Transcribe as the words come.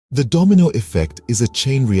The domino effect is a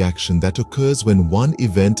chain reaction that occurs when one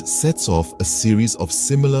event sets off a series of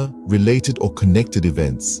similar, related or connected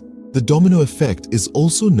events. The domino effect is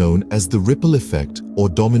also known as the ripple effect or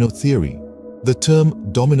domino theory. The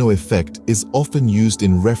term domino effect is often used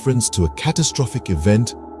in reference to a catastrophic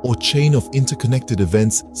event or chain of interconnected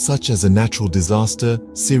events such as a natural disaster,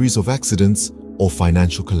 series of accidents, or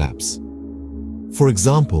financial collapse. For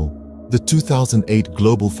example, the 2008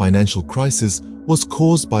 global financial crisis was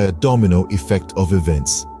caused by a domino effect of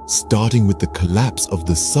events, starting with the collapse of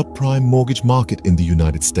the subprime mortgage market in the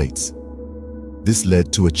United States. This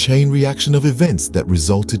led to a chain reaction of events that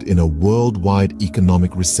resulted in a worldwide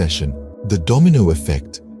economic recession. The domino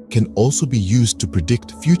effect can also be used to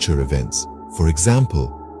predict future events. For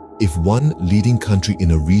example, if one leading country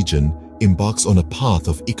in a region embarks on a path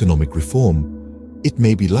of economic reform, it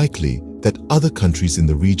may be likely that other countries in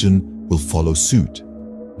the region will follow suit.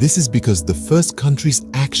 This is because the first country's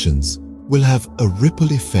actions will have a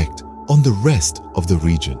ripple effect on the rest of the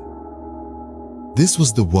region. This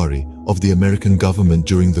was the worry of the American government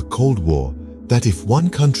during the Cold War, that if one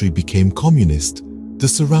country became communist, the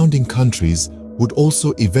surrounding countries would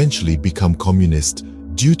also eventually become communist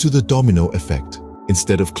due to the domino effect.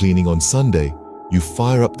 Instead of cleaning on Sunday, you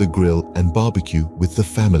fire up the grill and barbecue with the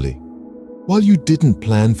family. While you didn't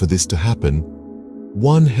plan for this to happen,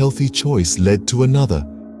 one healthy choice led to another,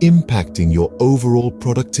 impacting your overall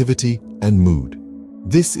productivity and mood.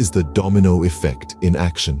 This is the domino effect in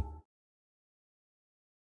action.